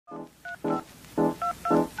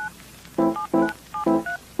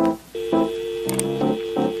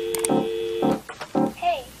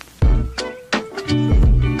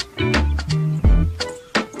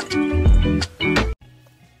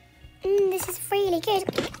really good.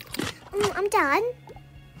 I'm done.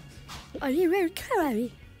 Are you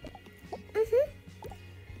okay?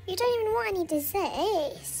 You don't even want any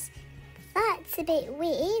desserts. That's a bit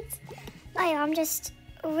weird. Oh, I'm just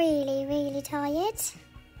really, really tired.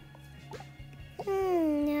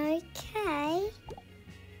 Okay.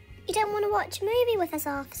 You don't want to watch a movie with us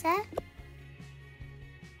after?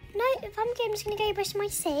 No, if I'm just going to go brush my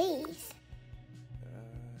teeth.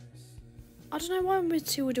 I don't know why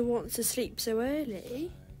Matilda wants to sleep so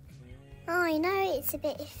early. I know it's a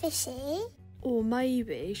bit fishy. Or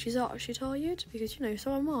maybe she's actually tired, because, you know,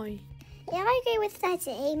 so am I. Yeah, I agree with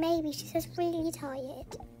Daddy. Maybe she's just really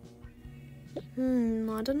tired.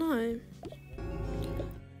 I don't know.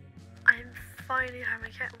 I'm finally home. I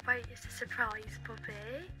can't wait. It's a surprise,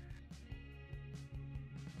 Bobby.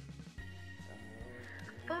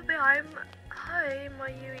 Bobby, I'm home. Are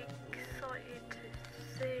you excited to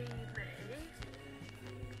see me?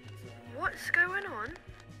 What's going on?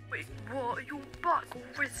 Wait, what? You're back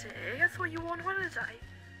already? I thought you were on holiday.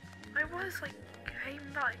 I was,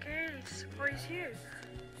 came back early to surprise you.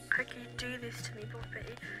 How can you do this to me, Bobby?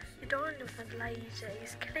 You don't love that lady.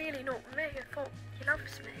 It's clearly not me. I thought he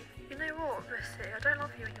loves me. You know what, Bessie? I don't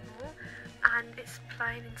love you anymore. And it's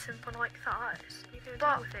plain and simple like that. You're gonna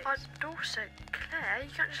deal with it. But also, Claire,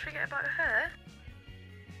 you can't just forget about her.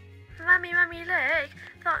 Mummy, look.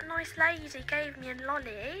 That nice lady gave me a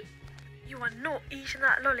lolly. You are not eating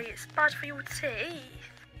that lolly. It's bad for your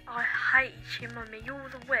teeth. I hate you, Mummy. You're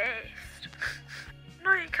the worst.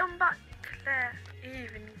 No, come back, Claire.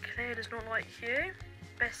 Even Claire does not like you.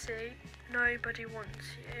 Bessie, nobody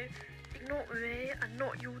wants you. Not me and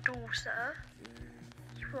not your daughter.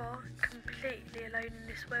 You are completely alone in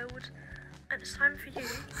this world. And it's time for you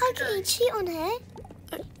How can you cheat on her?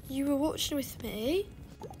 You were watching with me?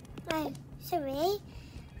 No, sorry.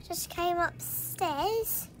 Just came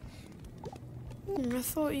upstairs. I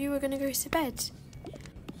thought you were going to go to bed.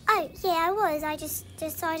 Oh, yeah, I was. I just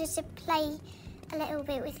decided to play a little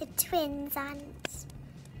bit with the twins and...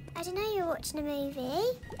 I don't know, you're watching a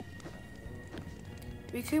movie.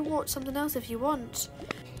 We could watch something else if you want.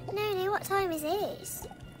 No, what time is it?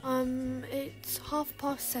 It's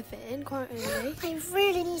 7:30, quite early. I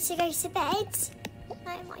really need to go to bed.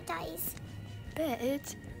 No, my days.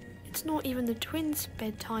 Bed? It's not even the twins'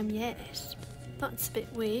 bedtime yet. That's a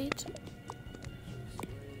bit weird. I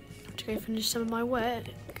have to go finish some of my work.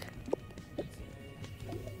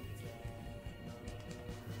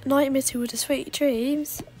 Night, Matilda, sweet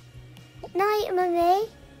dreams. Night, Mummy.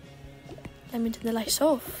 Let me turn the lights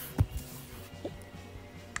off.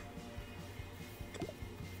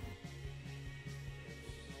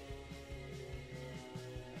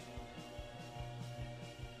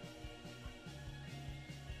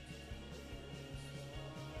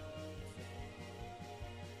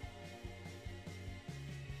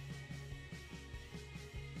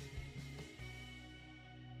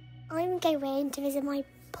 I'm going to visit my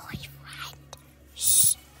boyfriend.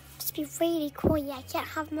 Shh. Just be really quiet. I can't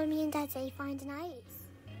have Mummy and Daddy find out.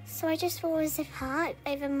 So I just wore a zip-up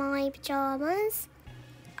over my pyjamas.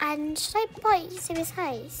 And should I bite to his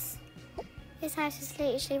house? His house is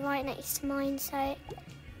literally right next to mine, so it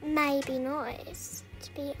may be nice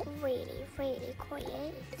to be really, really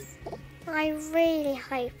quiet. I really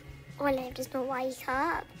hope Olive does not wake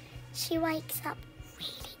up. She wakes up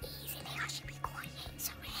really easily. I should be quiet,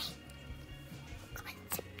 sorry. Come on,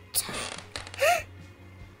 tiptoe.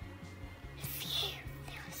 Phew,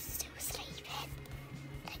 they are still sleeping.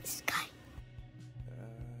 Let's go.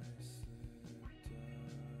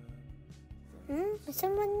 Is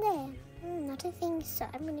someone there? I don't think so.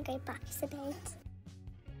 I'm going to go back to bed.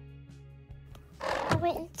 I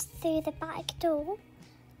went through the back door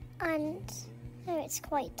and it's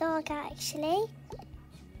quite dark actually.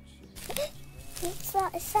 What's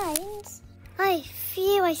that sound? Oh,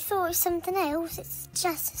 phew, I thought it was something else. It's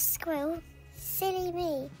just a squirrel. Silly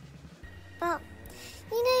me. But,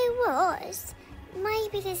 you know what?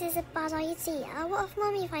 Maybe this is a bad idea. What if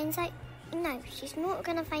Mummy finds out? No, she's not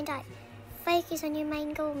going to find out. Focus on your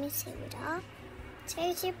main goal, Matilda. To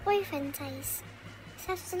go to your boyfriend's house. So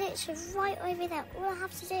that's literally right over there. All I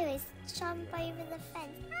have to do is jump over the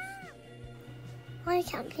fence. I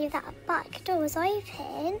can't believe that back door was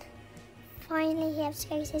open. Finally, he has to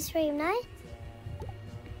go to his room now.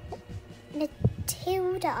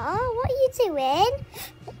 Matilda, what are you doing?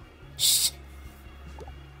 Shh.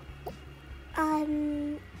 Are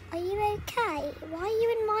you okay? Why are you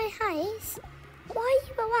in my house? Why are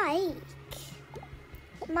you awake?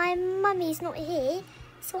 My mummy's not here,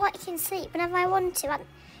 so I can sleep whenever I want to. And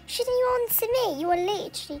shouldn't you answer me? You are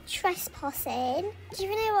literally trespassing. Do you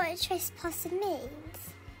know what trespassing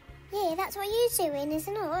means? Yeah, here. That's what you're doing,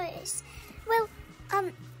 isn't it? Well,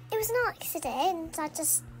 it was an accident.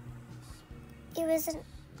 It was an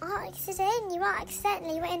accident. You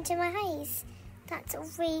accidentally went into my house. That's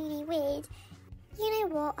really weird. You know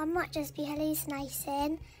what? I might just be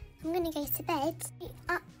hallucinating. I'm going to go to bed.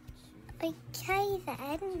 Okay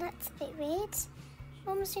then. That's a bit weird.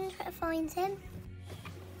 I'm just going to try to find him.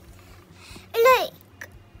 Look!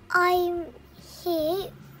 I'm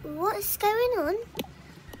here. What's going on?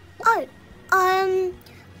 Oh, I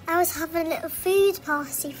was having a little food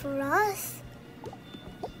party for us.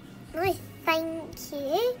 Nice, thank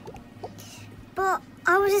you. But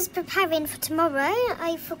I was just preparing for tomorrow.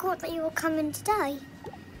 I forgot that you were coming today.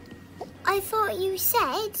 I thought you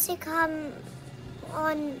said to come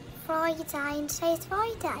on Friday and today's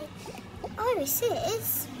Friday. Oh, it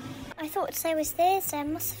is? I thought today was Thursday. I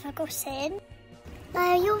must have forgotten.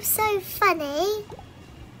 Oh, you're so funny.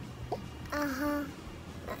 Uh-huh.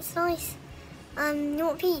 That's nice. You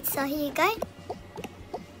want pizza? Here you go.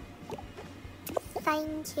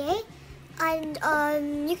 Thank you. And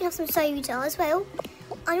you can have some soda as well.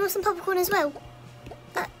 And you want some popcorn as well.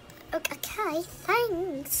 Okay,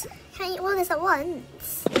 thanks. Can't eat all this at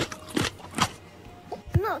once.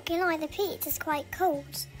 I'm not gonna lie, the pizza's quite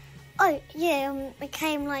cold. Oh, yeah, it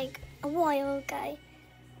came like a while ago.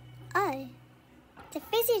 Oh, the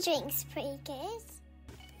fizzy drink's pretty good.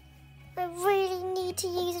 I really need to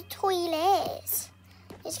use a toilet.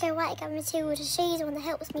 Let's go wake up Matilda. She's the one that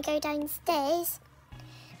helps me go downstairs.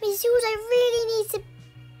 Matilda, I really need to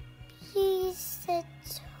use the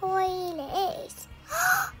toilet.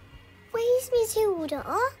 Where's Matilda?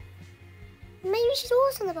 Maybe she's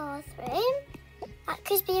also in the bathroom. That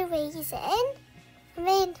could be a reason. I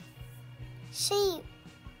mean, she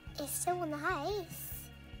is still in the house,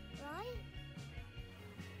 right?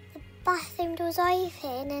 The bathroom door's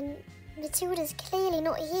open and Matilda's clearly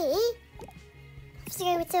not here. I have to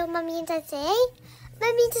go and tell Mummy and Daddy. Mummy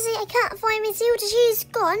and Daddy, I can't find Matilda. She's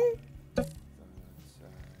gone.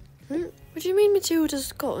 What do you mean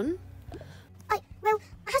Matilda's gone? Well,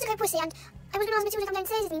 I had to go pussy and I was going to ask Matilda to come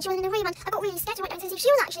downstairs with me. She was in a room and I got really scared. I went downstairs to see if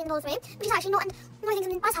she was actually in the bathroom, but she's actually not, and I think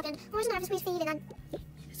something bad's happened. I was having this weird feeling and...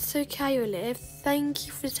 It's okay, Olive. Thank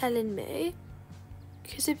you for telling me.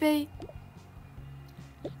 Could it be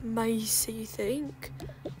Macy, you think?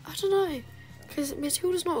 I don't know. Because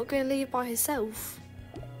Matilda's not going to leave by herself.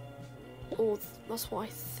 Or that's what I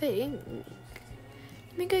think.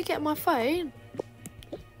 Let me go get my phone.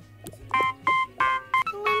 Oh,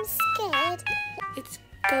 I'm scared. It's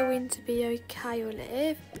going to be okay,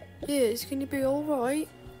 Olive. Yeah, it's going to be alright.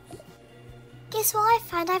 Guess what I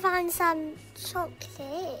found? I found some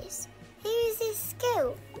chocolates. Who's this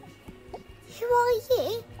girl? Who are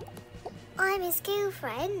you? I'm his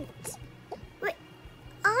girlfriend. Wait,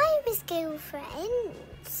 I'm his girlfriend?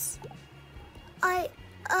 I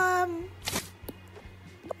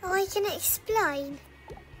can explain.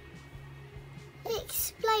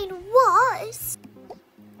 Explain what?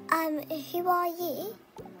 Who are you?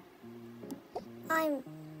 I'm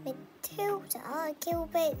Matilda,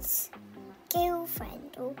 Gilbert's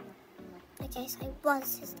girlfriend, or I guess I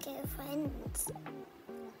was his girlfriend.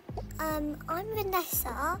 I'm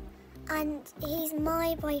Vanessa, and he's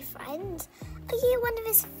my boyfriend. Are you one of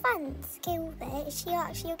his friends, Gilbert? Is she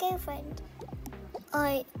actually your girlfriend?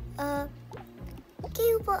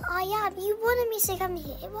 Gilbert, I am. You wanted me to come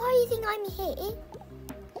here. Why do you think I'm here?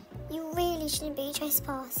 You really shouldn't be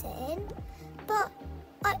trespassing. But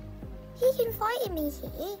he invited me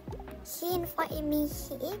here. He invited me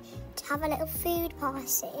here to have a little food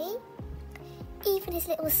party. Even his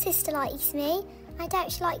little sister likes me. I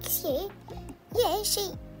doubt she likes you. Yeah,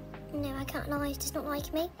 no, I can't lie, she does not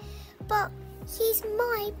like me. But he's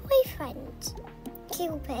my boyfriend.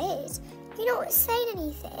 Gilbert, you're not saying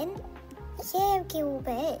anything. Yeah,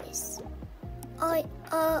 Gilbert. I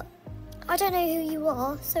don't know who you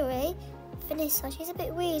are, sorry. Vanessa, she's a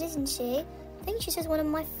bit weird, isn't she? I think she's just one of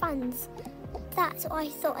my fans. That's what I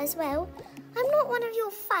thought as well. I'm not one of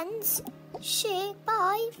your fans. Shoo,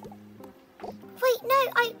 bye. Wait,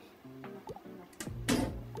 no,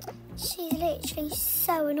 she's literally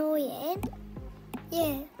so annoying.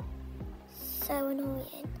 Yeah, so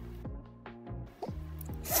annoying.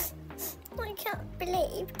 I can't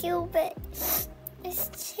believe Gilbert is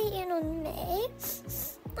cheating on me.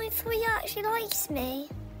 I thought he actually likes me.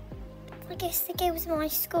 I guess the girl's my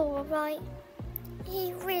school, right?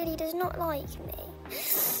 He really does not like me.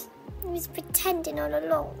 He was pretending all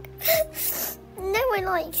along. No one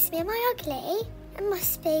likes me. Am I ugly? It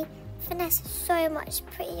must be. Vanessa's so much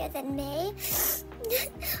prettier than me.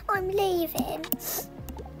 I'm leaving.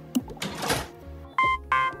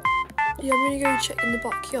 Yeah, I'm gonna go check in the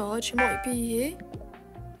backyard. She might be here.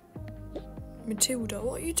 Matilda,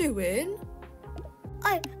 what are you doing?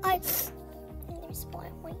 Let me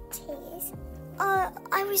spoil my tears.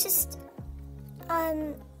 I was just,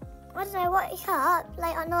 I don't know, woke up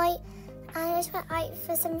late at night and I just went out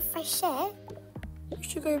for some fresh air. You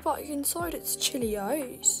should go back inside, it's chilly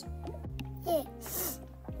out. Yeah,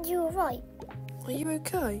 you're right. Are you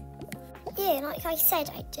okay? Yeah, like I said,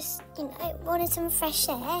 I just, wanted some fresh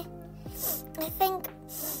air. I think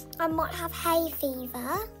I might have hay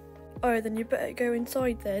fever. Oh, then you better go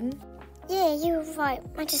inside then. Yeah, you were right.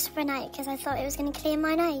 I just ran out because I thought it was going to clear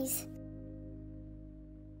my nose.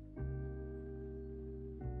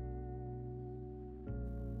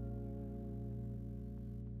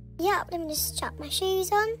 Yep, let me just strap my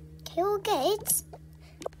shoes on. Okay, all good.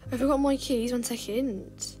 I forgot my keys, 1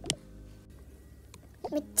 second.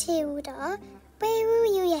 Matilda, where were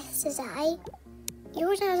you yesterday? You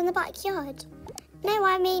were when I was in the backyard. No,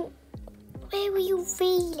 I mean, where were you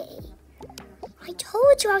really? I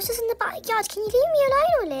told you I was just in the backyard. Can you leave me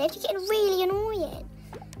alone, Olive? You're getting really annoying.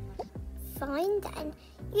 Fine then.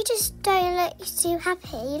 You just don't look too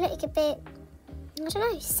happy. You look a bit, I don't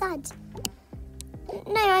know, sad.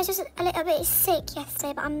 No, I was just a little bit sick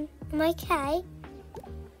yesterday, but I'm okay.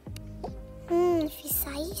 If you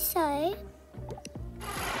say so.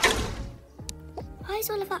 Why is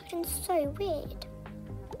Olive acting so weird?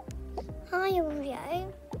 Hi,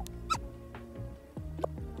 Oreo.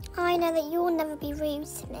 I know that you'll never be rude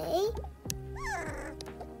to me.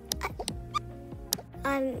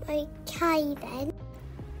 Okay then.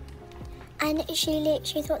 And she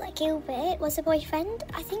literally thought that Gilbert was a boyfriend.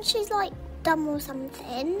 I think she's like dumb or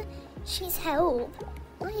something. She's help.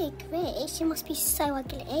 I agree. She must be so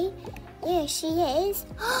ugly. Yeah, she is.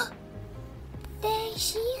 There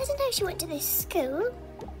she is. I didn't know she went to this school.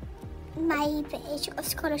 Maybe she got a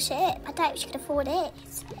scholarship. I doubt she could afford it.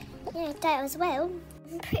 Yeah, I doubt as well.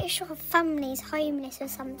 I'm pretty sure her family's homeless or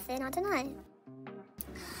something. I don't know.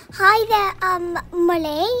 Hi there,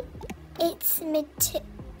 Molly. It's Matilda.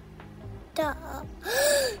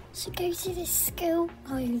 She goes to this school.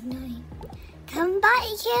 Oh no. Come back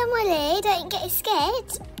here, Molly. Don't get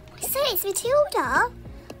scared. I said it's Matilda.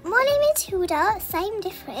 Molly, Matilda, same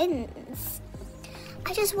difference.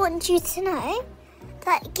 I just want you to know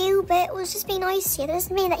that Gilbert was just being nice to you. That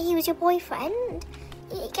doesn't mean that he was your boyfriend.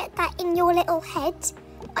 You get that in your little head.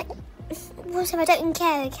 Whatever, I don't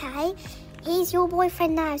care, okay? He's your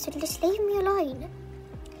boyfriend now, so just leave me alone.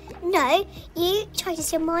 No, you tried to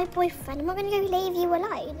steal my boyfriend. I'm not going to go leave you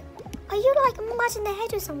alone. Are you like mad in the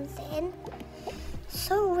head or something?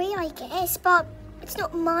 Sorry, I guess, but it's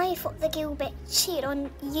not my fault that Gilbert cheated on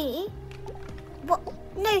you. What?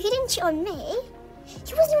 No, he didn't cheat on me.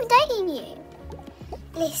 He wasn't even dating you.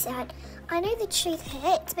 Listen, I know the truth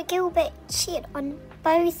hurts, but Gilbert cheated on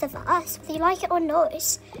both of us, whether you like it or not.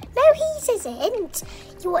 No, he isn't.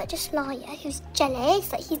 You are just a liar who's jealous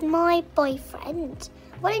that he's my boyfriend.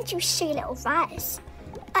 Why don't you shoot, you little rat?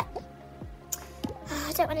 I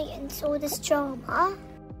don't want to get into all this drama.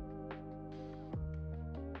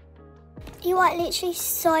 You are literally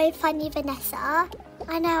so funny, Vanessa.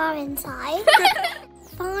 I know I'm inside.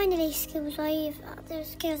 Finally, school's over.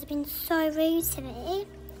 Those girls have been so rude to me.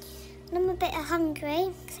 And I'm a bit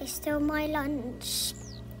hungry because they stole my lunch.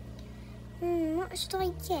 What should I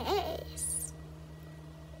get?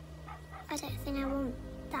 I don't think I want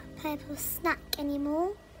that purple snack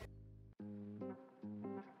anymore.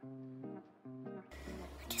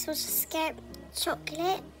 I guess I'll just get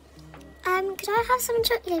chocolate. Could I have some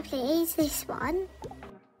chocolate, please? This one.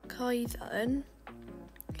 Okay then.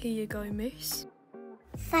 Here you go, miss.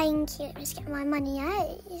 Thank you. Let's get my money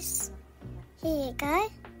out. Here you go.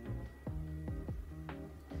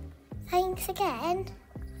 Thanks again.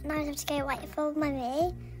 Now I have to go wait for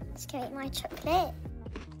Mummy. Let's go eat my chocolate.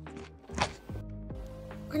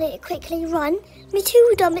 I need to quickly run.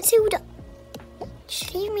 Matilda.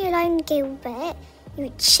 Just leave me alone, Gilbert.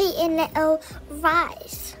 You cheating little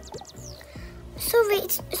rat. Sorry,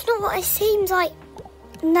 it's not what it seems like.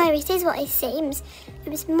 No, it is what it seems. It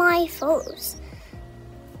was my fault.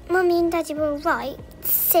 Mummy and Daddy were right,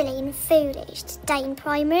 silly and foolish to date in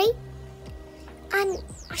primary. And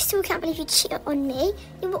I still can't believe you cheated on me.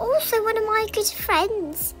 You were also one of my good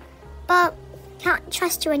friends. But can't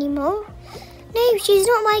trust you anymore. No, she's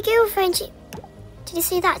not my girlfriend. Did you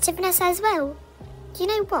see that to Vanessa as well? Do you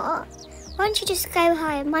know what? Why don't you just go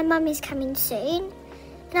home? My mum is coming soon.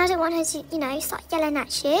 And I don't want her to, start yelling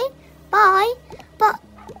at you. Bye. But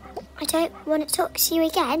I don't want to talk to you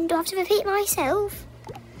again. Do I have to repeat myself?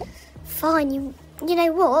 Fine, you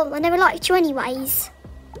know what? I never liked you anyways.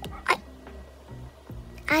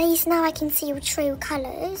 At least now I can see your true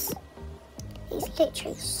colours. He's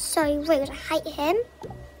literally so rude, I hate him.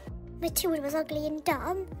 Matilda was ugly and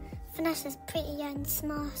dumb. Vanessa's pretty and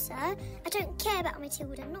smarter. I don't care about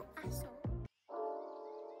Matilda, not at all.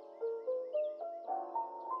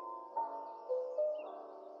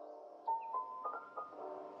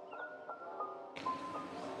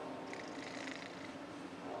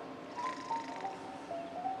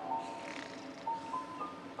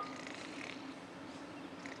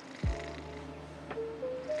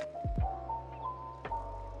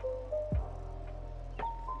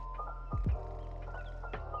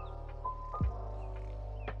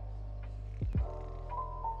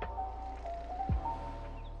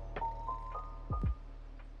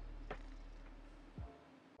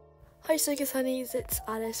 Hi Circus Honeys, it's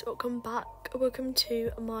Alice. Welcome back. Welcome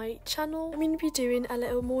to my channel. I'm going to be doing a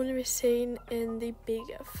little morning routine in the big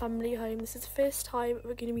family home. This is the first time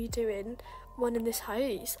we're going to be doing one in this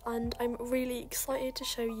house, and I'm really excited to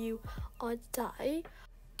show you our day.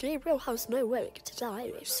 Gabriel has no work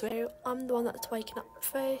today, so I'm the one that's waking up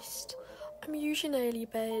first. I'm usually in early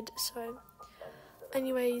bed, so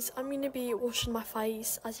anyways, I'm going to be washing my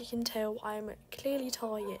face. As you can tell, I'm clearly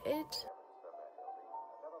tired.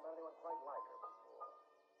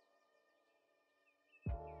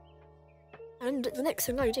 And the next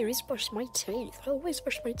thing I do is brush my teeth. I always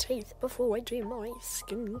brush my teeth before I do my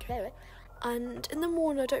skincare. And in the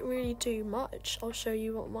morning I don't really do much. I'll show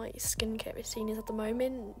you what my skincare routine is at the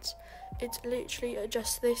moment. It's literally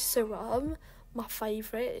just this serum, my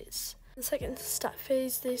favourites. The second step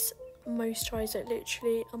is this moisturiser,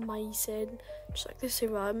 literally amazing, just like the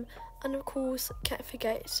serum. And of course, can't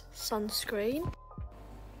forget sunscreen.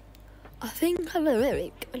 I think I'm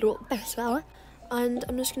wearing a lot better. And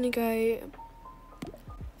I'm just going to go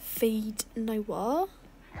feed Noah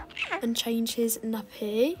and change his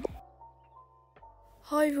nappy.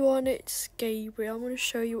 Hi everyone, it's Gabriel. I'm going to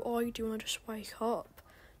show you what I do when I just wake up.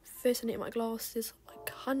 First I need my glasses, I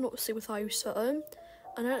cannot see without them.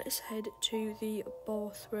 And then let's head to the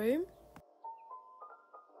bathroom.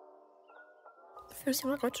 The first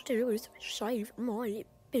thing I got to do is shave my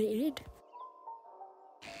beard.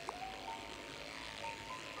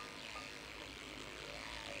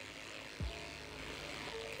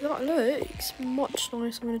 That looks much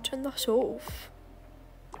nice. I'm going to turn that off.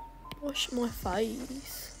 Wash my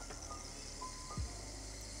face.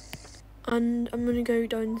 And I'm going to go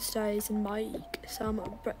downstairs and make some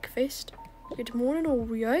breakfast. Good morning,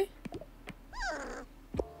 Oreo.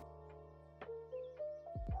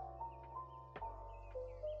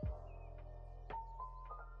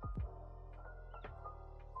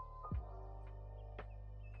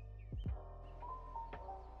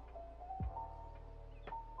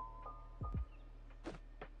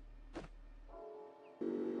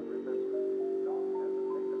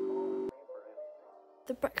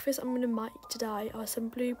 The breakfast I'm going to make today are some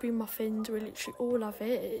blueberry muffins, were literally all of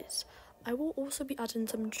it. I will also be adding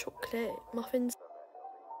some chocolate muffins.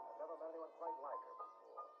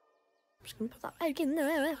 I'm just going to put that egg in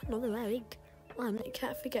there, another egg. And I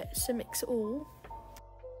can't forget to mix it all.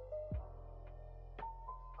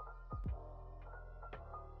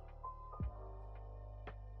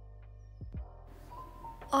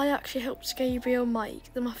 I actually helped Gabriel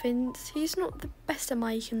make the muffins. He's not the best at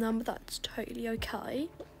making them, but that's totally okay.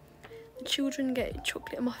 The children get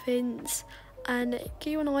chocolate muffins, and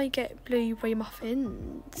Gabriel and I get blueberry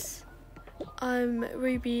muffins.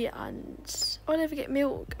 Ruby and Oliver get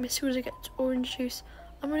milk, Matilda gets orange juice.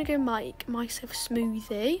 I'm gonna go make myself a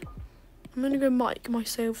smoothie. I'm gonna go make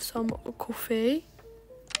myself some coffee.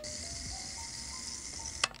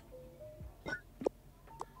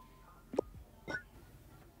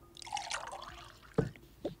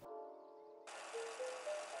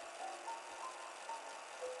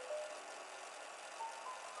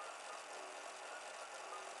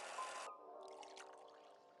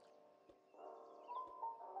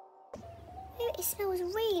 It smells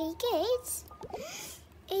really good.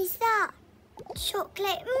 Is that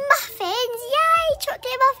chocolate muffins? Yay!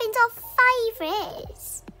 Chocolate muffins are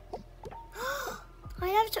favourites.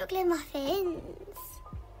 I love chocolate muffins.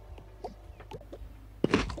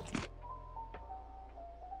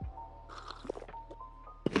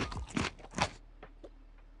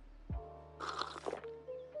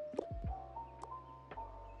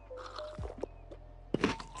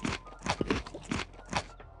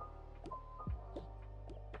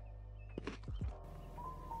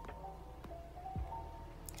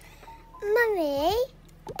 Mummy,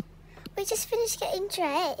 we just finished getting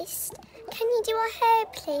dressed. Can you do our hair,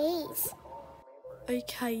 please?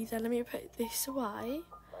 Okay, then let me put this away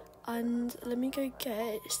and let me go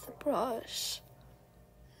get the brush.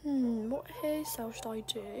 What hairstyle should I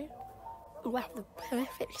do? Well, the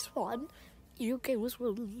perfect one. You girls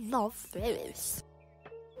will love this.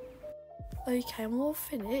 Okay, I'm all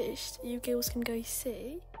finished. You girls can go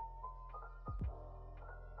see.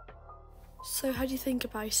 So how do you think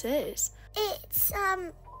about it? It's,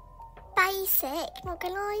 basic, not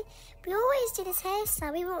gonna lie. We always do this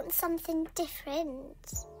hairstyle. We want something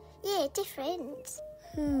different. Yeah, different.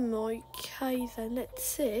 Okay then, let's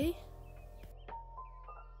see.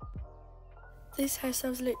 This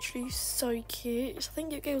hairstyle's literally so cute. I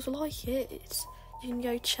think you girls will like it. You can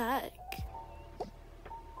go check.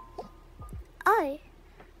 Oh,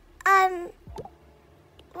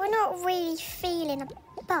 we're not really feeling a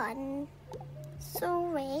bun.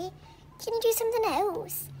 Sorry. Can you do something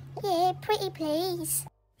else? Yeah, pretty please.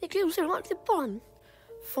 The girls don't like the bun.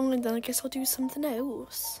 Fine then, I guess I'll do something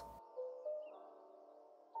else.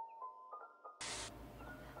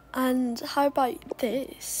 And how about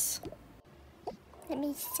this? Let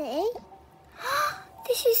me see.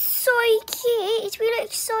 This is so cute. We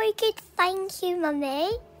look so good. Thank you,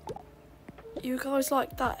 Mummy. You guys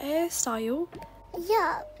like that hairstyle?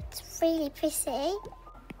 Yup, it's really pretty.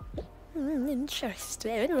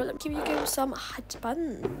 Interesting. Well, let me give you girls some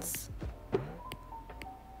headbands.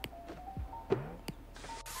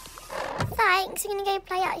 Thanks, I'm gonna go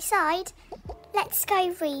play outside. Let's go,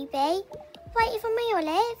 Ruby. Waiting for me,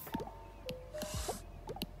 Olive.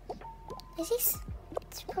 Is this?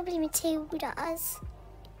 It's probably Matilda's.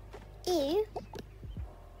 Ew.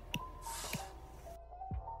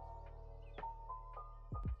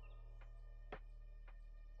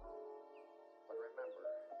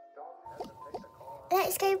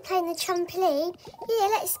 Let's go play in the trampoline. Yeah,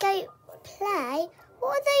 let's go play.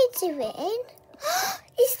 What are they doing?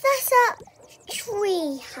 Is that a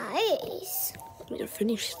tree house? We'll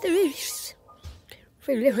finish this.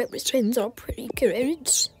 Really hope the twins are pretty good.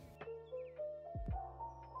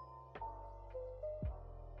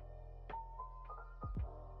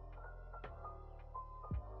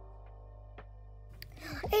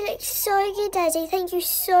 It looks so good, Daddy. Thank you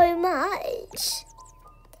so much.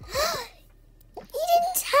 You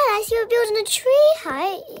didn't tell us you were building a tree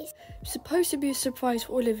house. It's supposed to be a surprise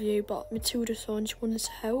for all of you, but Matilda saw and she wanted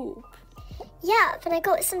to help. Yeah, but I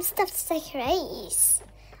got some stuff to decorate.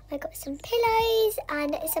 I got some pillows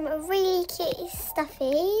and some really cute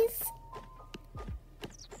stuffies.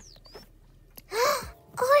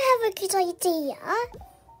 I have a good idea.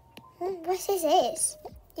 What is this?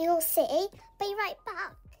 You'll see. Be right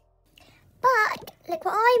back. But look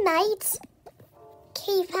what I made.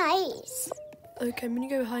 Key paste. Okay, I'm gonna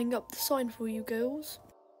go hang up the sign for you girls.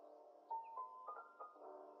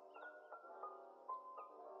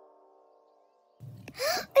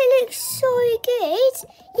 It looks so good.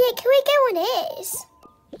 Yeah, can we go on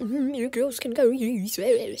it? You girls can go use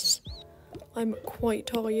this. I'm quite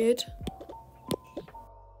tired.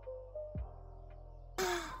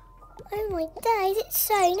 Oh my days, it's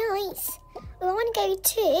so nice. Well, I want to go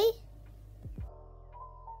too.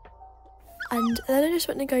 And then I just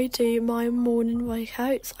went to go do my morning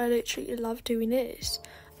workouts. I literally love doing this.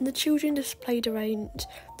 And the children just played around.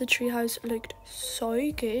 The treehouse looked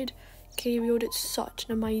so good. Kiri did such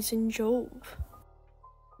an amazing job.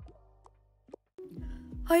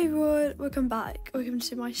 Hi everyone, welcome back. Welcome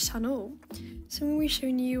to my channel. So I'm going to be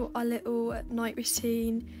showing you our little night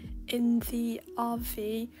routine in the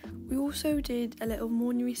RV. We also did a little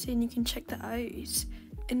morning routine. You can check that out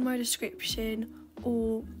in my description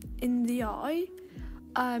or in the eye.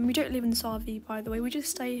 We don't live in this RV, by the way. We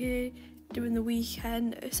just stay here during the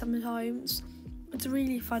weekend sometimes. It's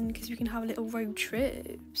really fun because we can have little road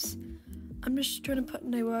trips. I'm just trying to put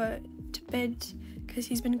Noah to bed because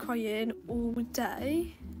he's been crying all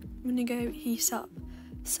day. I'm gonna go heat up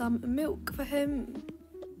some milk for him.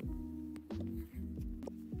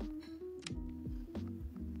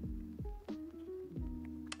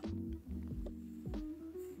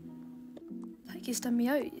 Like he's done me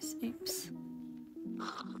O's. Oops.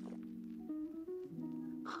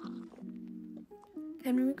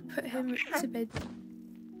 And we can put him to bed.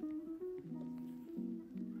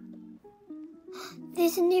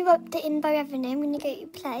 There's a new update in Bow Avenue. I'm going to go to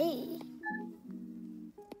play.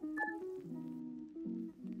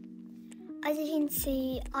 As you can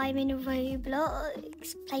see, I'm in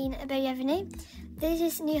Roblox playing at Bow Avenue. There's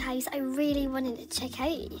this new house I really wanted to check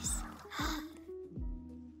out.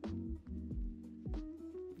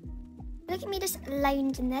 Look at me just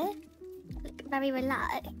lounged in there. Look very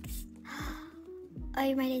relaxed.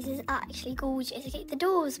 Oh my days, this is actually gorgeous. Okay, the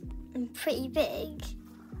door's pretty big.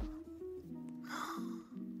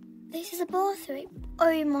 This is a bathroom.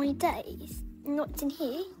 Oh my days. Not in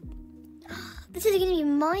here. This is going to be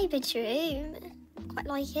my bedroom. Quite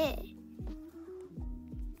like it.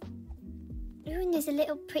 Ooh, and there's a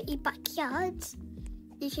little pretty backyard.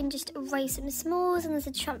 You can just raise some s'mores, and there's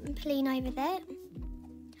a trampoline over there.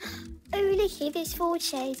 Oh, look here, there's 4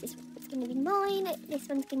 chairs. This one's going to be mine, this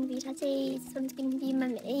one's going to be Daddy's, this one's going to be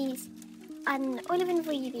Mummy's, and Olive and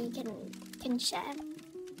Ruby can share.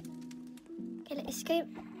 Okay, let's go.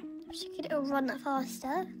 Just get it all run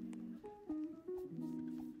faster.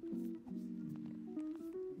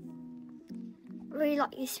 Really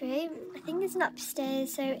like this room. I think there's an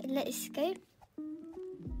upstairs, so let's go.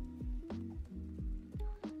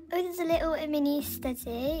 Oh, there's a little mini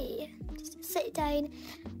study. Just sit down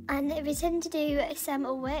and pretend to do some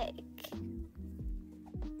work.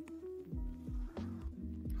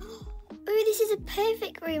 Oh, this is a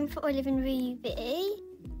perfect room for Olive and Ruby.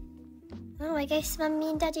 Oh, I guess Mummy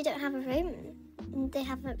and Daddy don't have a room. And they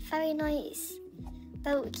have a very nice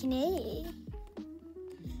balcony.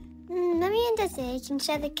 Mummy and Daddy can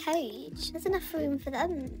share the couch. There's enough room for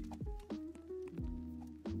them.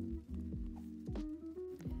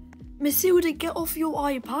 Matilda, get off your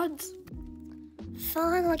iPad.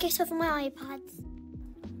 Fine, I'll get off my iPad.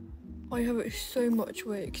 I have so much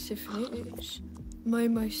work to finish. I'm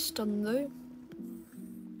almost done though.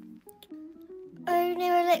 Oh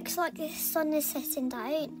no, it looks like the sun is setting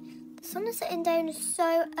down. The sun is setting down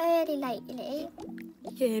so early lately.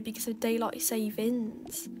 Yeah, because of daylight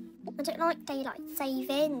savings. I don't like daylight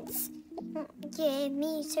savings. Yeah,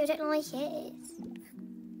 me too, I don't like it.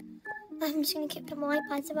 I'm just going to put my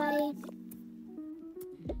iPad away.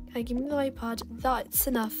 Okay, give me the iPad. That's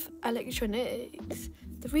enough electronics.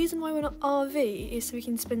 The reason why we're not RV is so we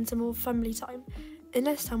can spend some more family time and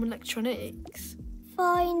less time on electronics.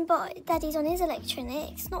 Fine, but Daddy's on his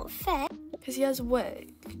electronics. Not fair. Because he has work.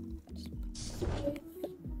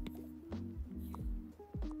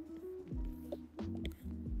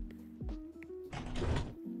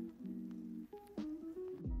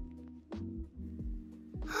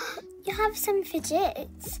 You have some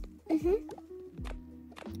fidgets. Can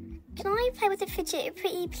I play with the fidget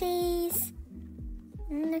pretty, please?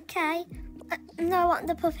 Okay. No, I want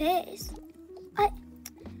the puppets.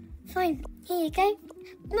 Fine, here you go.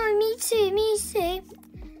 No, me too.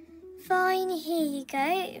 Fine, here you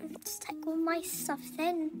go. Just take all my stuff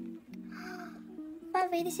then. By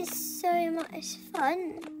the way, this is so much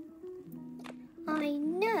fun. I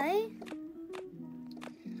know.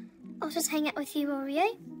 I'll just hang out with you,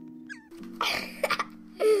 Oreo.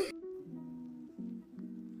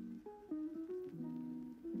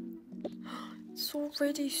 It's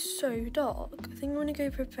already so dark. I think I'm going to go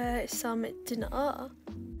prepare some dinner. Oh,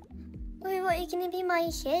 what are you going to be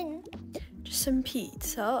making? Just some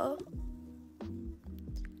pizza.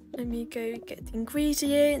 Let me go get the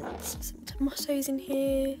ingredients. Some tomatoes in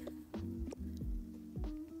here.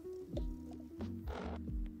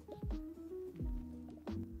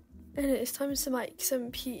 And it's time to make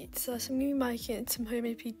some pizza. So I'm going to be making some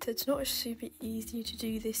homemade pizza. It's not super easy to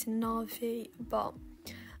do this in an RV, but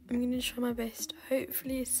I'm going to try my best.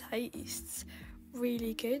 Hopefully it tastes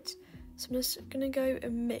really good. So I'm just going to go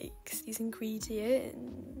and mix these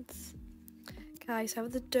ingredients. Okay, so I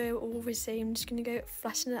have the dough all ready. I'm just going to go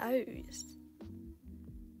flatten it out.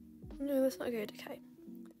 No, that's not good. Okay,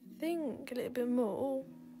 I think a little bit more.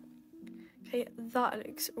 Okay, that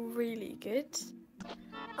looks really good.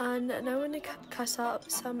 And now I'm going to cut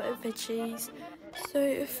up some veggies.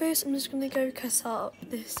 So first I'm just going to go cut up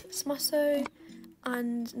this tomato,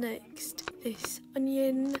 and next this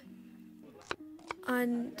onion,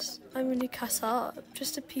 and I'm going to cut up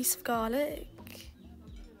just a piece of garlic,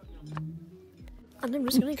 and I'm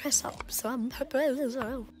just going to cut up some peppers as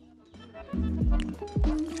well.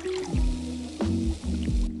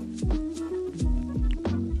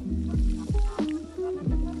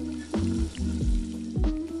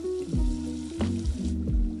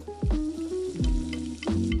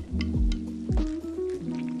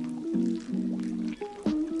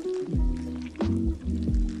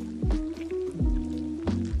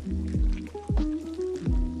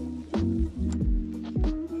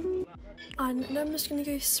 And now I'm just going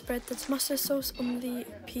to go spread the tomato sauce on the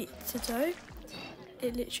pizza dough.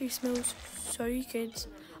 It literally smells so good.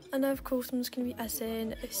 And now of course I'm just going to be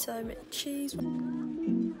adding some cheese.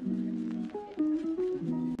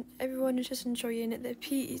 Everyone is just enjoying the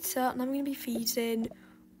pizza, and I'm going to be feeding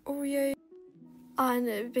Oreo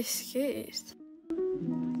and biscuits.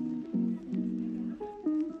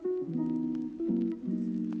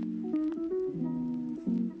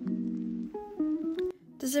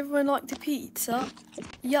 Does everyone like the pizza?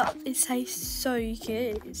 Yup, it tastes so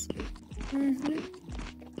good.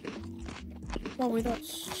 Wow,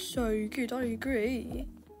 that's so good, I agree.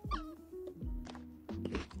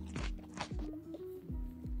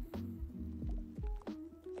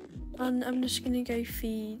 And I'm just gonna go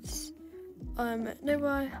feed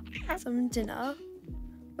Noah some dinner.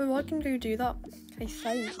 Oh, I can go do that. Okay,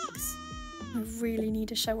 thanks. I really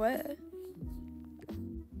need a shower.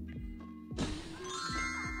 So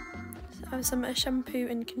I have some shampoo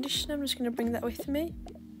and conditioner. I'm just gonna bring that with me.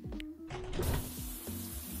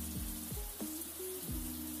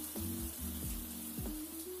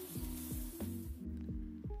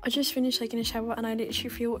 I just finished taking a shower and I literally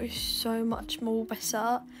feel so much more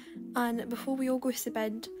better. And before we all go to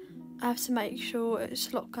bed, I have to make sure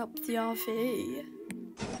to lock up the RV.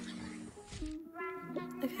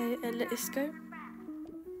 Okay, let's go.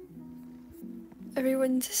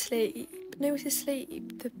 Everyone's asleep. No one's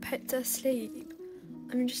asleep. The pets are asleep.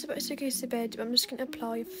 I'm just about to go to bed, but I'm just going to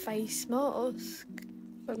apply a face mask.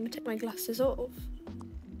 I'm going to take my glasses off.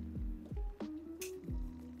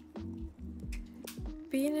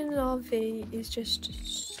 Being in an RV is just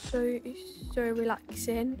so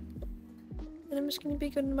relaxing. And I'm just going to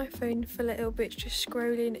be on my phone for a little bit, just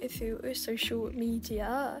scrolling through social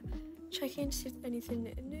media, checking to see if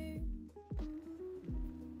anything new.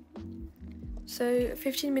 So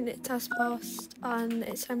 15 minutes has passed and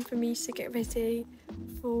it's time for me to get ready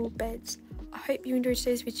for bed. I hope you enjoyed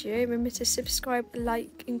today's video. Remember to subscribe,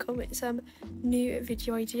 like and comment some new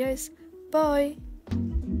video ideas. Bye!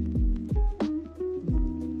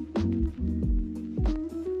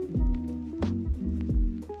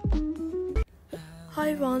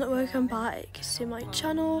 Hi everyone, welcome back to my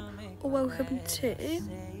channel, or welcome to.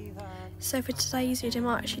 So for today's video I'm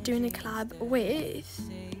actually doing a collab with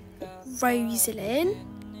Rosalind.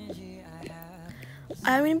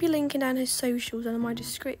 I'm going to be linking down her socials in my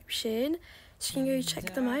description, so you can go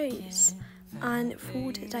check them out. And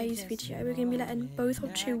for today's video we're going to be letting both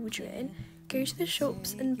our children go to the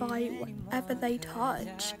shops and buy whatever they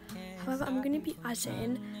touch. However, I'm going to be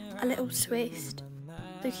adding a little twist.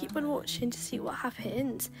 So keep on watching to see what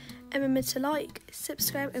happens, and remember to like,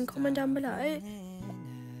 subscribe and comment down below.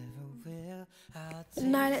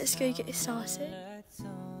 Now let's go get it started.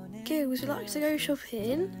 Girls, would you like to go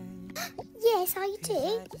shopping? Yes, I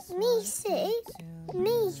do. Me too.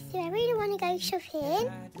 Me too. I really want to go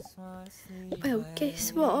shopping. Well,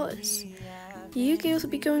 guess what? You girls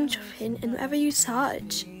will be going shopping, and whatever you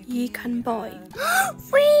touch, you can buy.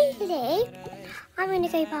 Really? I'm going to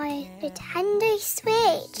go buy a Nintendo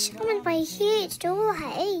Switch. I'm going to buy a huge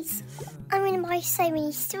dollhouse. I'm going to buy so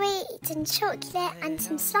many sweets and chocolate and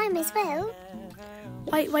some slime as well.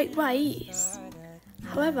 Wait.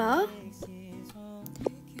 However,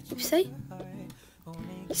 you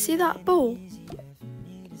see that ball?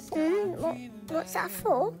 What's that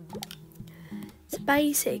for? So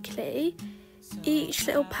basically, each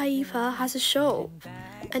little paper has a shop,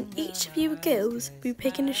 and each of you girls will be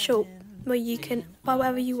picking a shop where you can buy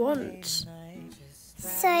whatever you want.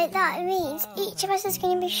 So that means each of us is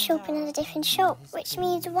going to be shopping at a different shop, which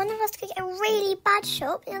means one of us could get a really bad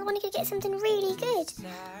shop and the other one could get something really good.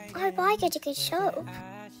 I hope I get a good shop.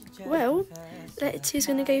 Well, let's see who's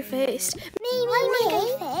going to go first. Me.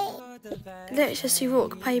 Let's just do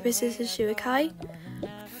rock, paper, scissors, shoe, okay?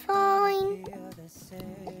 Fine.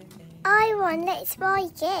 I won, let's buy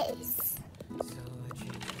this.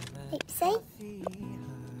 Oopsie.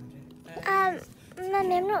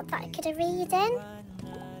 Mummy, I'm not that good at reading.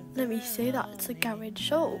 Let me see, that's a garage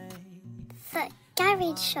shop. The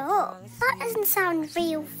garage shop? That doesn't sound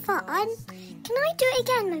real fun. Can I do it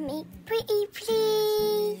again, Mummy? Pretty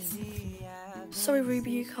please? Sorry,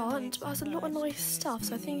 Ruby, you can't, but it has a lot of nice stuff,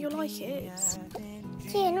 so I think you'll like it.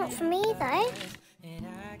 Yeah, not for me, though.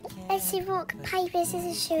 Let's see rock, paper,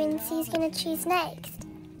 scissors, shoe and see who's going to choose next.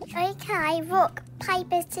 Okay, rock,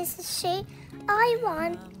 paper, scissors, shoe. I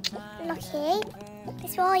won. Lucky.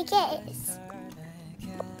 That's what I get.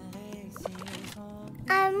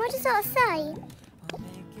 What does that say?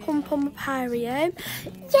 Pom-pom-aparium.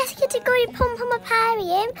 Yes, I get to go to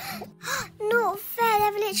Pom-pom-aparium. Not fair, they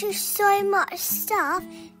have literally so much stuff.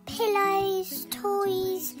 Pillows,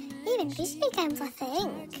 toys, even video games, I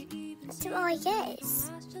think. That's what I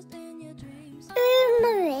guess. Ooh,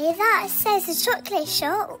 Mummy, that says a chocolate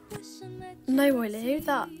shop. No, Willie,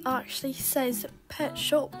 that actually says pet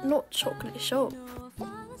shop, not chocolate shop.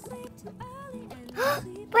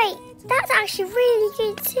 Wait, that's actually really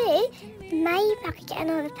good too. Maybe I could get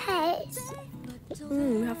another pet.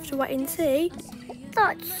 We have to wait and see.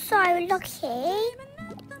 That's so lucky.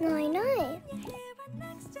 I know.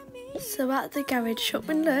 So at the garage shop,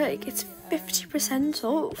 and look, it's 50%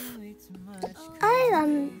 off.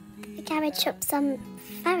 Oh, the garage shop's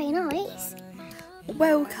very nice.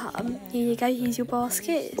 Welcome. Here you go, here's your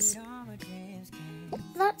baskets.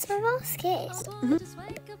 That's my basket. Mm-hmm.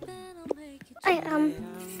 Oh,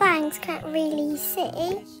 thanks, can't really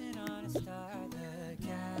see.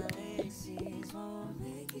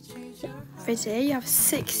 Ready? You have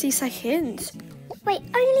 60 seconds. Wait,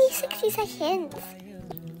 only 60 seconds?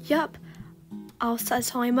 Yup. I'll set a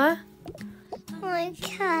timer.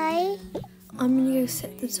 Okay. I'm going to go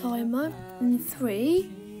set the timer in 3,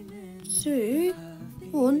 2,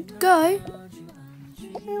 1, go.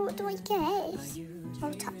 What do I guess?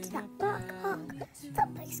 I'll touch that backpack. That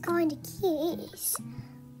looks kind of cute.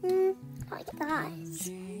 Like that.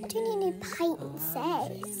 Do you need new paint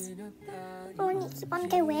instead? Or I need to keep on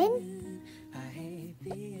going?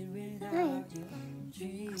 No.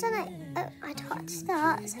 I don't know. Oh, I touched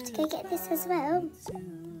that, so I have to go get this as well.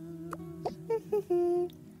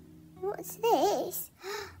 What's this?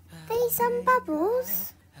 These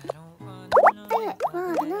bubbles. They look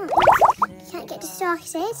rather nice. Can't get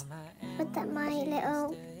distracted with that my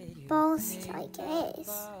little basket, I guess.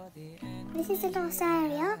 This is the last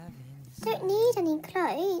area. Don't need any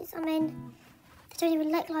clothes. I mean, they don't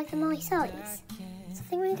even look like they're my size. So I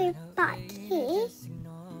think we're going to go back here.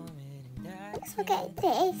 Let's forget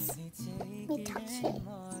this. Let me touch it.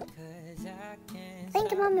 I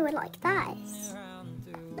think Mummy would like that.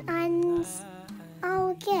 And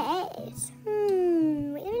I'll get...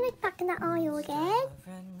 Let me look back in that aisle again.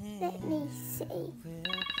 Let me see.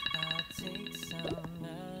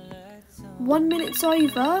 1 minute's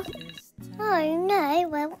over. Oh no,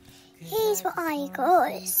 well, here's what I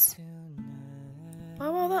got.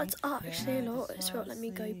 Oh, well, that's actually a lot as well. Let me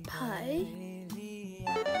go pay.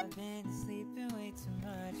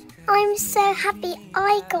 I'm so happy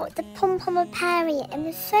I got the pom-pom aquarium and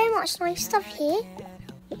there's so much nice stuff here.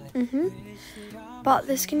 But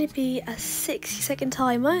there's going to be a 60-second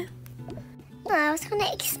timer. Oh, I was kind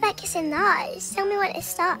of expecting that. Tell me when it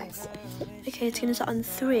starts. Okay, it's going to start on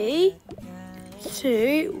 3,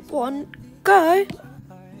 2, 1, go.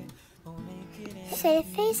 So the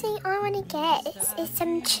first thing I want to get is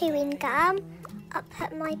some chewing gum. I'll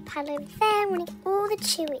put my pad over there. I want to get all the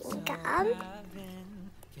chewing gum.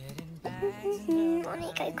 I want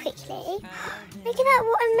to go quickly. Look at that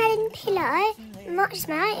watermelon pillow. Much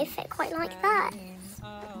my outfit quite like that.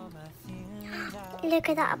 Look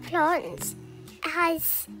at that plant. It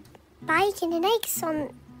has bacon and eggs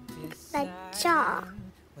on the jar.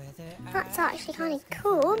 That's actually kind of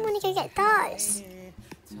cool. I'm going to go get those.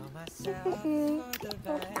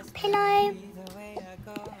 I'll get that pillow.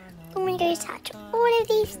 I'm going to go touch all of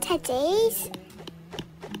these teddies.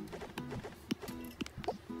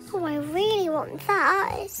 Oh, I really want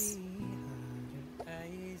that.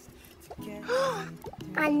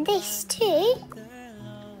 And this too.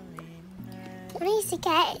 I need to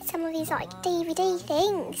get some of these like DVD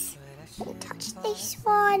things. Touch this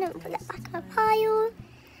one and put that back in a pile.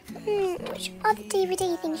 Which other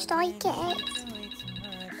DVD things should I get?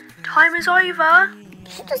 Time is over.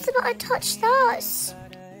 Just about to touch those.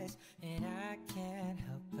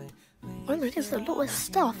 I mean, there's a lot of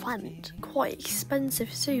stuff and quite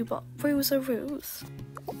expensive too, but rules are rules.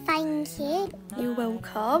 Thank you. You're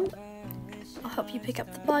welcome. I'll help you pick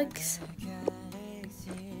up the bags.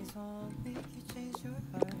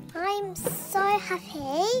 I'm so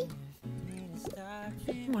happy.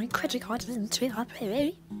 My credit card isn't too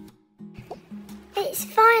happy. It's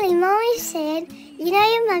finally my turn. You know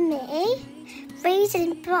your mummy?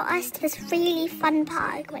 Reason brought us to this really fun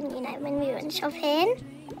park when we went shopping.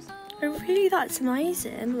 Oh, really? That's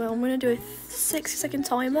amazing. Well, I'm going to do a 60-second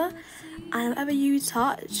timer, and whatever you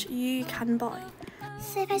touch, you can buy.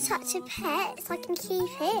 So if I touch a pet, I can keep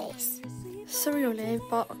it. Sorry, Olive,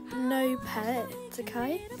 but no pets,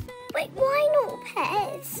 okay? Wait, why not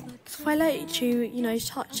pets? So if I let you,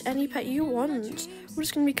 touch any pet you want, we're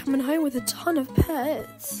just going to be coming home with a ton of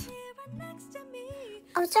pets.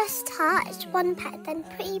 I'll just touch one pet then,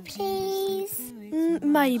 pretty please.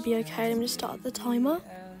 Maybe, okay. Let me just start the timer.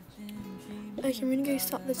 Okay, I'm going to go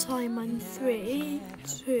start the timer in 3,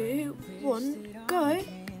 2, 1, go.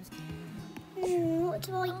 What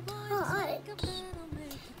do I touch?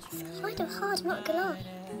 It's kind of hard, I'm not gonna lie.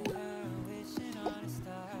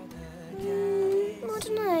 I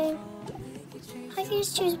don't know. I can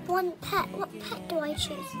just choose one pet. What pet do I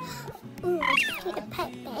choose? I just need a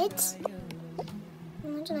pet bed. I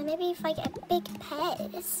don't know, maybe if I get a big pet.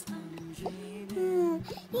 You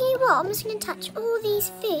know what? I'm just going to touch all these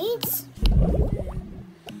foods.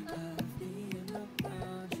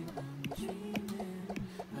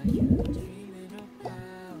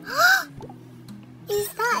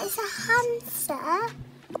 It's a hamster.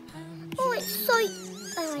 Oh, it's so...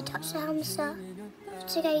 Oh, I touched the hamster.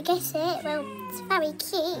 to go get it. Well, it's very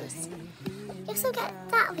cute. You also get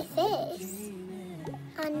that with this.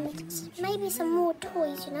 And maybe some more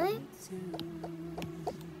toys, you know?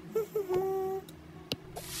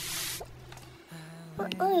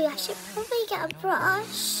 Oh, I should probably get a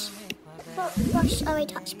brush. What brush? Oh, I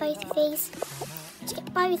touched both of these. Let's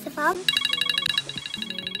get both of them.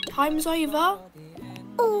 Time's over.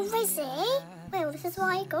 Oh, Rizzy? Well, this is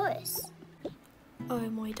why I got. Oh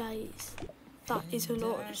my days. That is a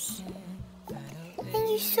lot. Thank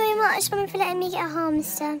you so much, Mum, for letting me get a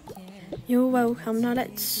hamster. You're welcome. Now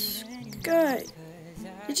let's go.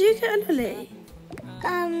 Did you get a lolly?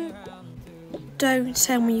 Don't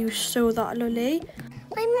tell me you stole that lolly.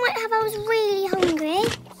 I might have. I was really hungry.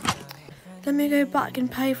 Let me go back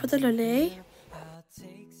and pay for the lolly.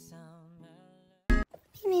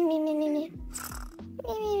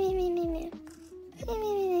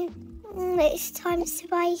 It's time to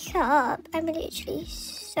wake up. I'm literally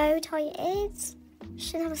so tired.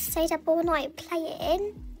 Shouldn't have stayed up all night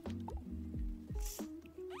playing.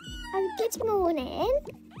 Good morning.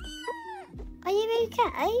 Are you okay?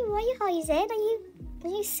 Why are you hiding? Are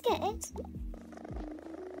you scared?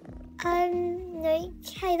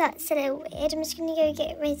 Okay, that's a little weird. I'm just gonna go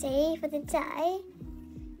get ready for the day.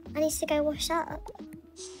 I need to go wash up.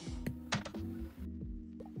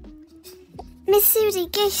 Miss Susie,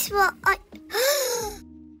 guess what?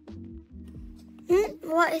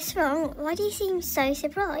 What is wrong? Why do you seem so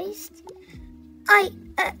surprised?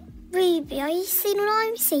 Ruby, are you seeing what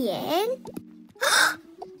I'm seeing?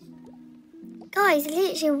 Guys,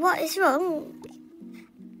 literally, what is wrong?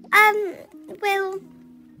 Well,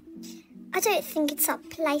 I don't think it's our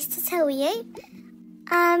place to tell you.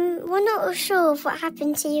 We're not sure if what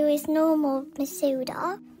happened to you is normal, Miss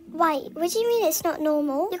Hilda. Wait, what do you mean it's not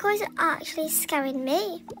normal? You guys are actually scaring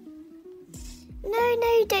me.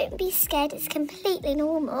 No, don't be scared. It's completely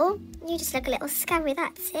normal. You just look a little scary,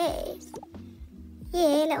 that's it.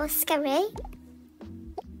 Yeah, a little scary.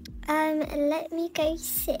 Let me go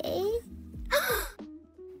see.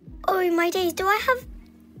 Oh my days, do I have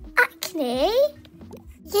acne?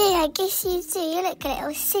 Yeah, I guess you do. You look a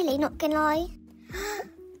little silly, not gonna lie.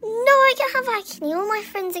 No, I don't have acne. All my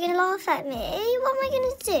friends are gonna laugh at me. What am I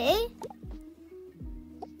gonna do?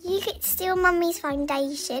 You could steal Mummy's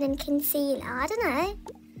foundation and concealer. I don't know.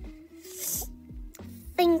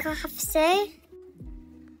 Think I have to.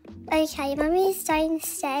 Okay, Mummy's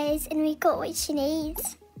downstairs and we got what she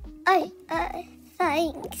needs. Oh,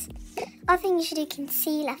 thanks. I think you should do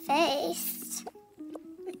concealer first.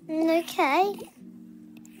 Okay.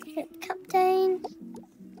 Put the cup down.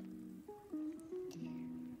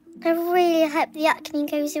 I really hope the acne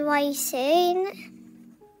goes away soon.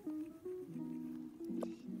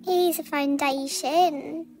 Here's a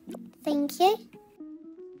foundation. Thank you.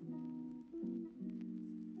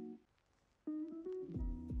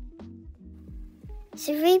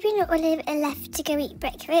 So Ruby and Olive are left to go eat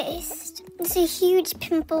breakfast. There's a huge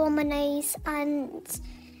pimple on my nose and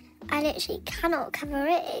I literally cannot cover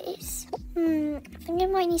it. I think I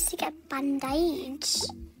might need to get a band-aid.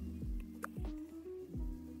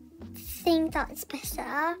 I think that's better.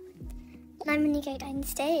 And I'm going to go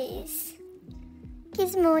downstairs.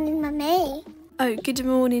 Good morning, Mummy. Oh, good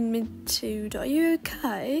morning, Matilda. Are you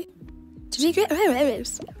okay? Did you get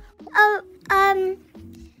rose? Oh,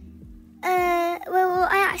 well,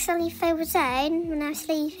 I accidentally fell down when I was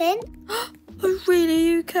sleeping. Oh, really? Are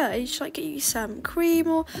you okay? Should I get you some cream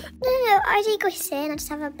or... No, I did got it in. I just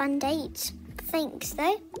have a band-aid. Thanks,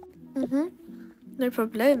 though. No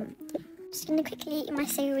problem. Just going to quickly eat my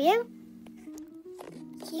cereal.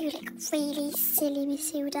 You look really silly,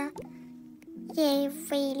 Miss Hilda. Yeah,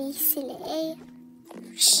 really silly.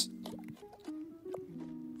 Shh.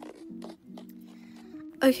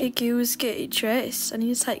 Okay, girls, get your dress. I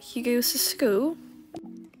need to take you girls to school.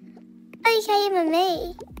 Okay,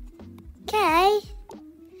 Mummy. Okay.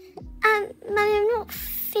 Mummy, I'm not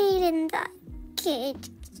feeling that good.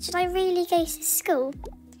 Should I really go to school? Do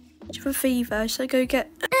you have a fever? Should I go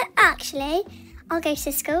get... Actually, I'll go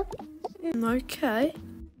to school. Okay.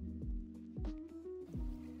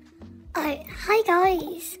 Oh, hi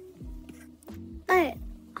guys. Oh,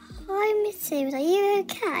 hi Miss Hilda, are you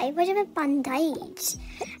okay? Why do you have a band-aid?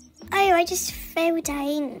 Oh, I just fell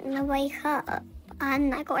down and I woke up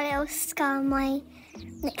and I got a little scar on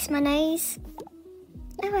next to my nose.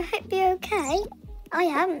 Oh, I hope you're okay. I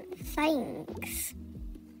am, thanks.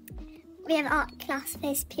 We have art class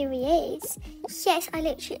first period. Yes, I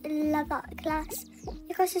literally love art class.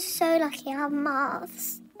 You guys are so lucky. I have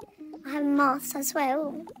maths. I have maths as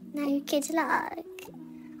well. No, good luck.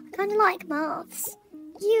 I kind of like maths.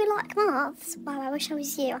 You like maths? Wow, I wish I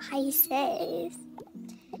was you. I hate it.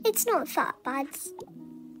 it's not that bad.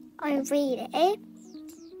 Oh, really?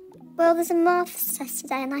 Well, there's a maths test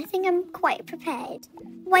today and I think I'm quite prepared.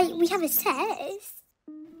 Wait, we have a test?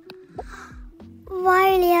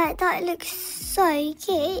 Riley, that looks so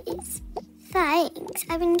cute. Thanks,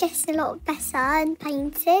 I've been getting a lot better and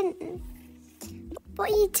painting.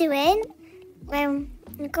 What are you doing? Well,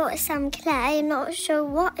 I've got some clay, I'm not sure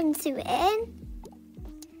what I'm doing.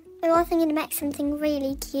 Well, I think I'm going to make something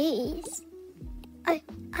really cute. Oh,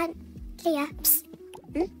 and Leah, psst.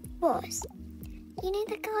 What? You know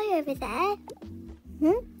the guy over there?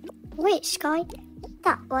 Which guy?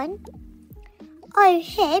 That one? Oh,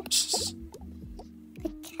 him? Shh.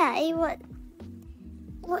 Okay,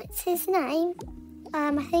 what's his name?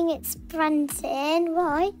 I think it's Brandon.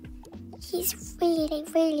 Why? He's really,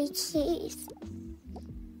 really cute.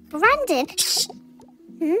 Brandon? Shh.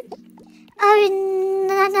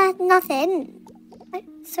 Oh, nothing. Oh,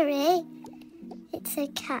 sorry. It's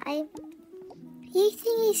okay. You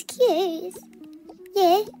think he's cute?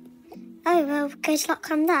 Yeah. Oh, well, good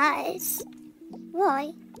luck on that.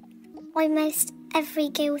 Why? Almost every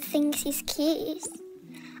girl thinks he's cute.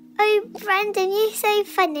 Oh, Brandon, you're so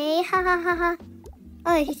funny. Ha ha ha ha.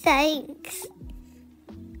 Oh, thanks.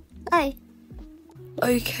 Oh.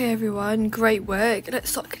 Okay, everyone, great work. Let's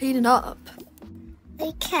start cleaning up.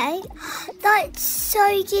 Okay. That's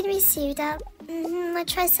so good, Miss Suda. I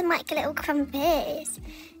tried to make a little crumpets.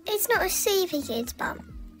 It's not super good, but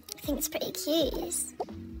I think it's pretty cute.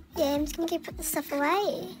 Yeah, I'm just going to go put the stuff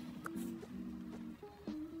away.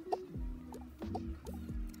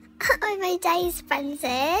 Oh, my days,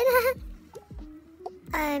 Brandon.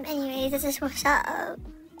 Anyways, let's just wash up.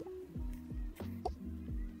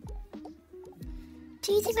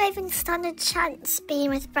 Do you think I even stand a chance being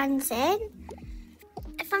with Brandon?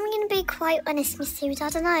 If I'm going to be quite honest, Miss Suda, I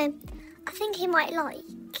don't know. I think he might like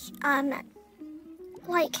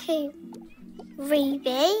who?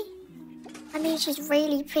 Ruby. I mean, she's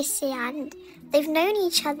really pretty and they've known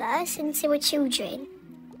each other since they were children.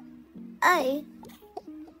 Oh.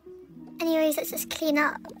 Anyways, let's just clean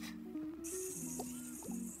up.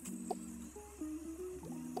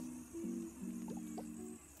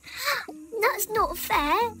 That's not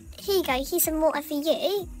fair. Here you go, here's some water for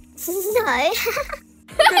you. No.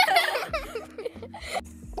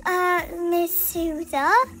 Miss Suda?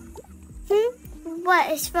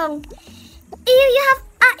 What is wrong? Ew, you have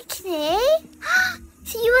acne?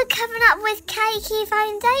 So you were covering up with cakey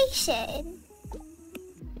foundation?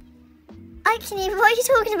 Acne? What are you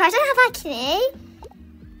talking about? I don't have acne.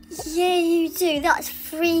 Yeah, you do. That's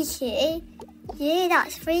freaky. Yeah,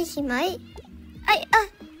 that's freaky, mate.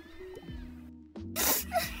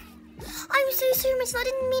 I'm so sorry, Miss. I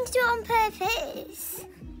didn't mean to do it on purpose.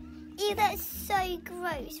 Ew, that's so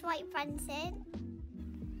gross. Right, Brandon?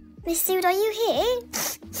 Miss Suda, are you here?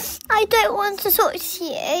 I don't want to talk to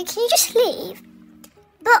you. Can you just leave?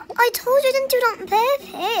 But I told you I didn't do it on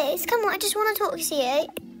purpose. Come on, I just want to talk to you.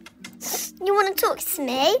 You want to talk to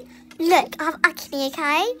me? Look, I have acne,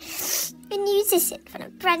 okay? And you did it in front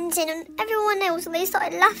of Brandon and everyone else, and they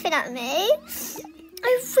started laughing at me.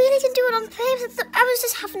 I really didn't do it on purpose. I was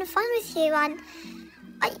just having fun with you, and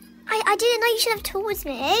I didn't know you should have told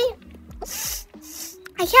me.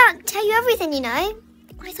 I can't tell you everything, you know.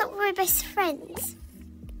 I thought we were best friends.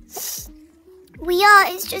 We are,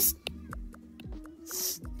 it's just...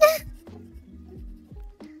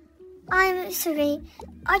 I'm sorry.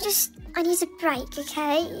 I need a break,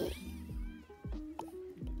 okay?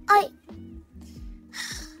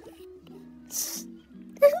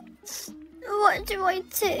 What do I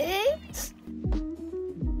do?